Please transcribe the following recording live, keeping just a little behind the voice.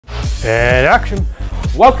And action.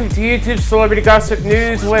 Welcome to YouTube Celebrity Gossip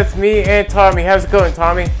News with me and Tommy. How's it going,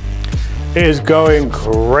 Tommy? It is going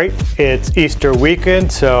great. It's Easter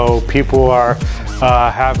weekend, so people are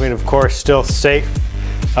having, of course, still safe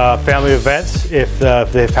family events. If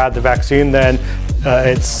they've had the vaccine, then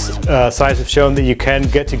science have shown that you can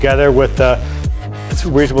get together with a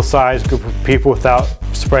reasonable sized group of people without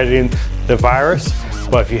spreading the virus.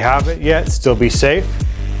 But if you haven't yet, still be safe.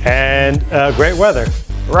 And great weather.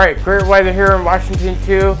 Right, great weather here in Washington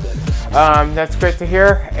too. That's great to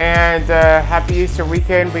hear. And happy Easter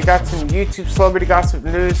weekend. We got some YouTube Celebrity Gossip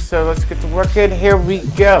News, so let's get to working. Here we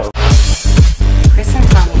go. Chris and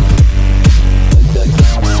Tommy.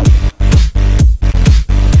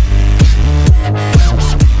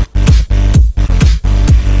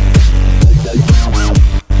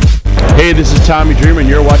 Hey, this is Tommy Dreamer, and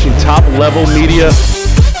you're watching Top Level Media.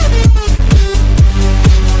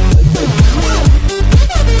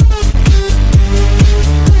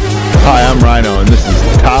 Hi, I'm Rhino, and this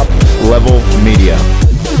is Top Level Media.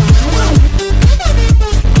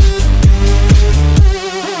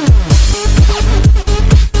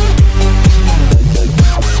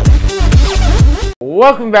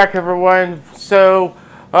 Welcome back, everyone. So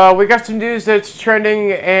we got some news that's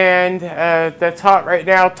trending and that's hot right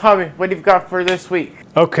now. Tommy, what have you got for this week?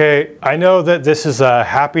 Okay, I know that this is a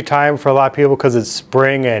happy time for a lot of people because it's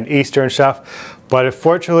spring and Easter and stuff, but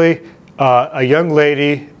unfortunately, a young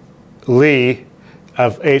lady, Lee,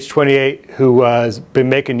 of age 28, who has been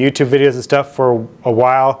making YouTube videos and stuff for a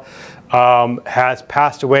while, has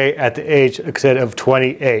passed away at the age, like I said, of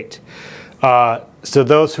 28. So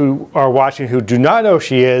those who are watching who do not know who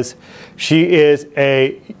she is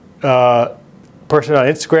a person on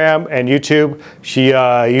Instagram and YouTube. She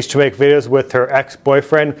used to make videos with her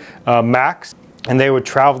ex-boyfriend, Max, and they would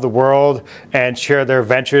travel the world and share their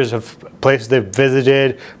adventures of places they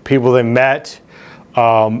visited, people they met.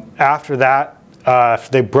 After that,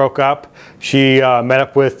 after they broke up, she met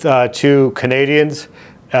up with two Canadians,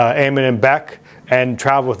 Eamon and Beck, and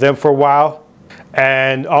traveled with them for a while.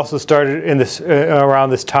 And also started in this around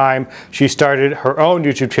this time, she started her own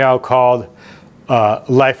YouTube channel called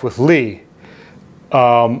Life with Lee.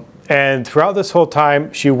 And throughout this whole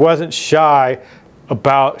time, she wasn't shy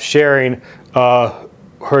about sharing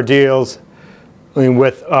her deals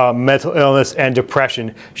with mental illness and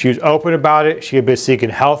depression. She was open about it. She had been seeking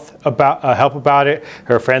help about it.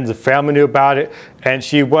 Her friends and family knew about it, and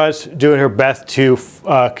she was doing her best to,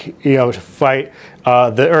 to fight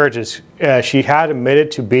the urges. She had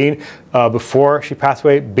admitted to being, before she passed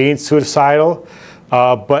away, being suicidal,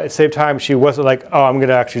 but at the same time, she wasn't like, oh, I'm going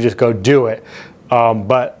to actually just go do it.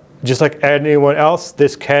 But just like anyone else,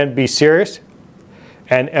 this can be serious,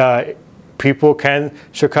 and people can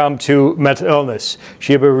succumb to mental illness.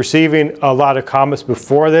 She had been receiving a lot of comments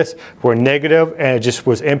before this were negative, and it just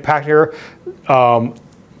was impacting her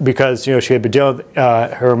because she had been dealing with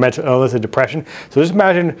her mental illness and depression. So just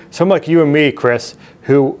imagine someone like you and me, Chris,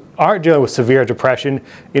 who aren't dealing with severe depression,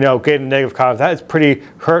 getting negative comments. That is pretty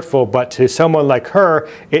hurtful, but to someone like her,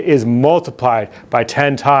 it is multiplied by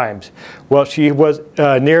 10 times. Well, she was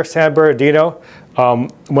near San Bernardino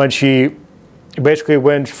when she basically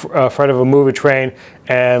went in front of a moving train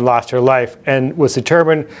and lost her life, and was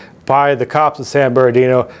determined by the cops of San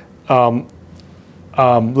Bernardino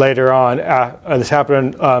later on. This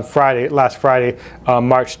happened on last Friday,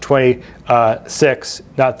 March 26,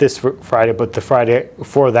 not this Friday, but the Friday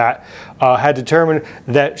before that, had determined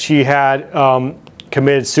that she had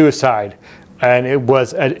committed suicide, and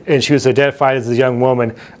she was identified as a young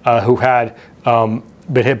woman who had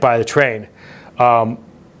been hit by the train.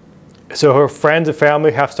 So her friends and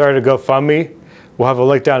family have started a GoFundMe. We'll have a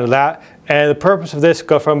link down to that. And the purpose of this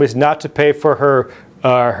GoFundMe is not to pay for her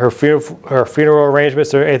funeral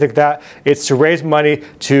arrangements or anything like that. It's to raise money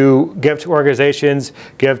to give to organizations,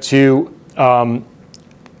 give to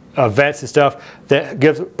events and stuff that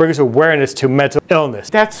brings awareness to mental illness.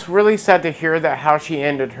 That's really sad to hear that how she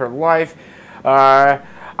ended her life.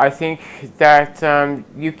 I think that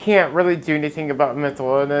you can't really do anything about mental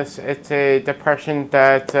illness. It's a depression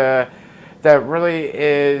that really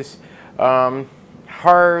is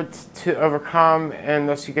hard to overcome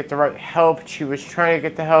unless you get the right help. She was trying to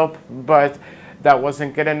get the help, but that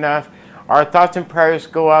wasn't good enough. Our thoughts and prayers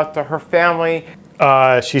go out to her family.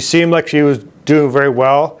 She seemed like she was doing very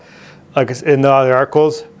well, like in the other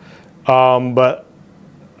articles, but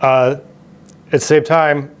at the same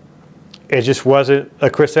time, it just wasn't,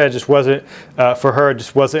 like Chris said, it just wasn't, for her, it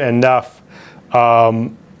just wasn't enough.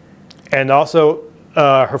 And also,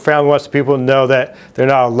 her family wants people to know that they're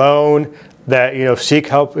not alone, that, you know, seek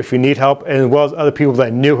help if you need help, as well as other people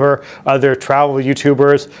that knew her, other travel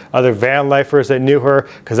YouTubers, other van lifers that knew her,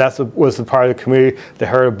 because that was the part of the community that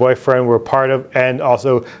her and her boyfriend were part of, and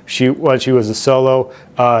also when she was a solo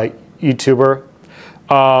YouTuber.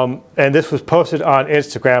 And this was posted on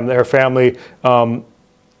Instagram that her family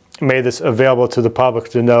made this available to the public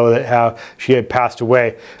to know that how she had passed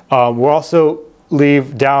away. We'll also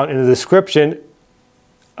leave down in the description,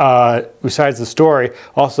 besides the story,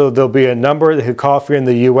 also there'll be a number that you can call if you're in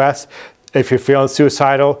the US if you're feeling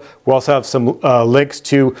suicidal. We'll also have some links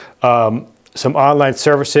to some online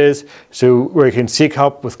services where you can seek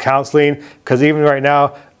help with counseling, because even right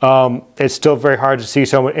now it's still very hard to see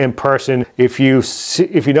someone in person. If you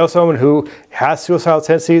know someone who has suicidal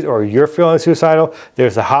tendencies or you're feeling suicidal,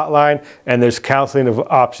 there's a hotline and there's counseling of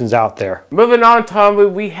options out there. Moving on, Tommy,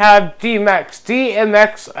 we have DMX.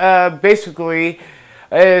 DMX basically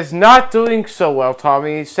is not doing so well,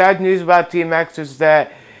 Tommy. Sad news about DMX is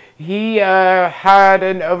that he had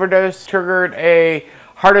an overdose, triggered a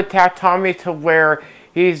heart attack, Tommy, to where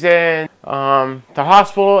he's in the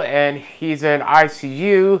hospital and he's in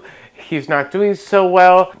ICU. He's not doing so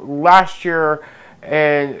well. Last year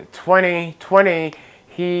in 2020,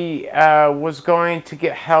 he was going to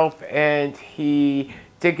get help, and he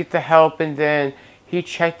did get the help, and then he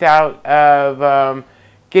checked out of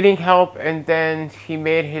getting help, and then he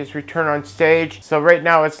made his return on stage. So right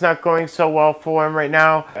now it's not going so well for him right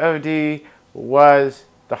now. OD was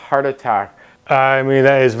the heart attack. I mean,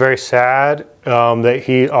 that is very sad that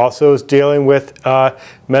he also is dealing with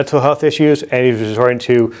mental health issues, and he's resorting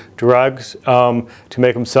to drugs to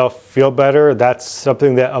make himself feel better. That's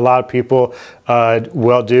something that a lot of people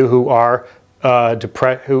will do who are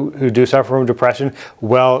who do suffer from depression,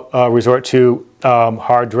 will resort to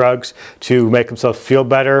hard drugs to make themselves feel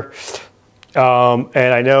better. And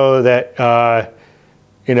I know that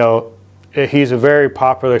you know, he's a very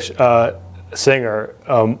popular singer.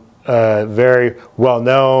 Very well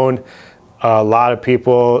known. A lot of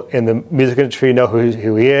people in the music industry know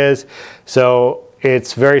who he is. So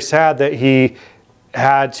it's very sad that he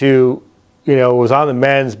had to, you know, was on the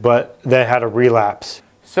mends, but then had a relapse.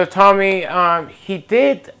 So Tommy, he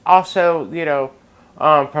did also, you know,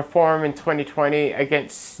 perform in 2020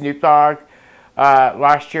 against Snoop Dogg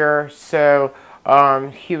last year. So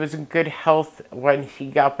he was in good health when he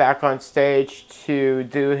got back on stage to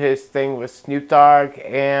do his thing with Snoop Dogg,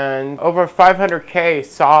 and over 500K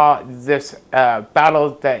saw this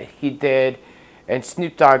battle that he did and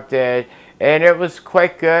Snoop Dogg did, and it was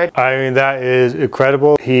quite good. I mean, that is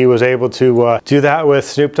incredible. He was able to do that with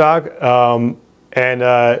Snoop Dogg, and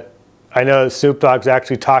I know Snoop Dogg's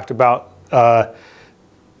actually talked about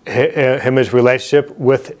his relationship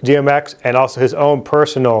with DMX, and also his own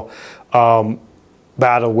personal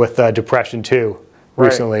battle with depression too,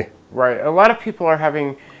 recently. Right. A lot of people are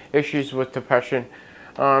having issues with depression.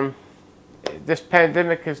 This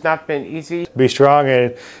pandemic has not been easy. Be strong,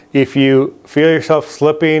 and if you feel yourself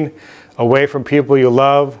slipping away from people you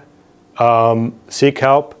love, seek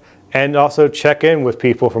help, and also check in with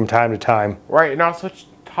people from time to time. Right, and also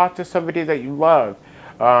talk to somebody that you love.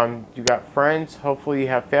 You got friends, hopefully you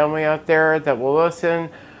have family out there that will listen.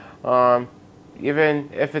 Even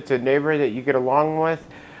if it's a neighbor that you get along with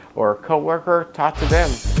or a coworker, talk to them.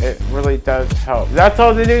 It really does help. That's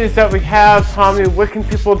all the news that we have. Tommy, what can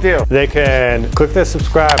people do? They can click the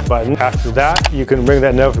subscribe button. After that, you can ring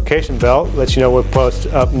that notification bell, let you know when we post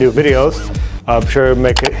up new videos. Be sure to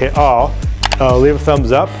make it hit all. Leave a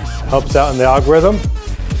thumbs up, helps out in the algorithm.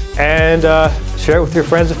 And share it with your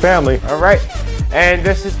friends and family. All right. And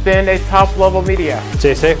this has been a Top Level Media.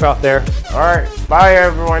 Stay safe out there. All right. Bye,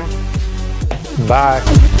 everyone. Bye.